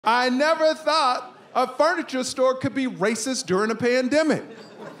I never thought a furniture store could be racist during a pandemic.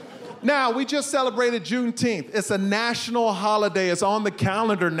 Now, we just celebrated Juneteenth. It's a national holiday. It's on the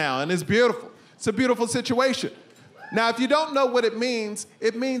calendar now, and it's beautiful. It's a beautiful situation. Now, if you don't know what it means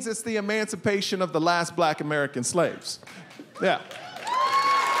it's the emancipation of the last black American slaves. Yeah.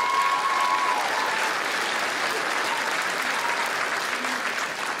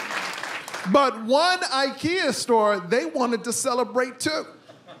 But one IKEA store, they wanted to celebrate too.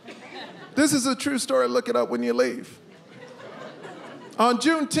 This is a true story. Look it up when you leave. On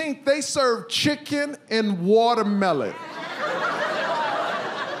Juneteenth, they served chicken and watermelon.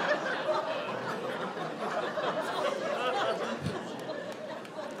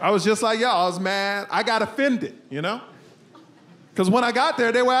 I was just like y'all. I was mad. I got offended, you know? Because when I got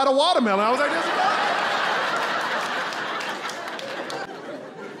there, they were out of watermelon. I was like, this is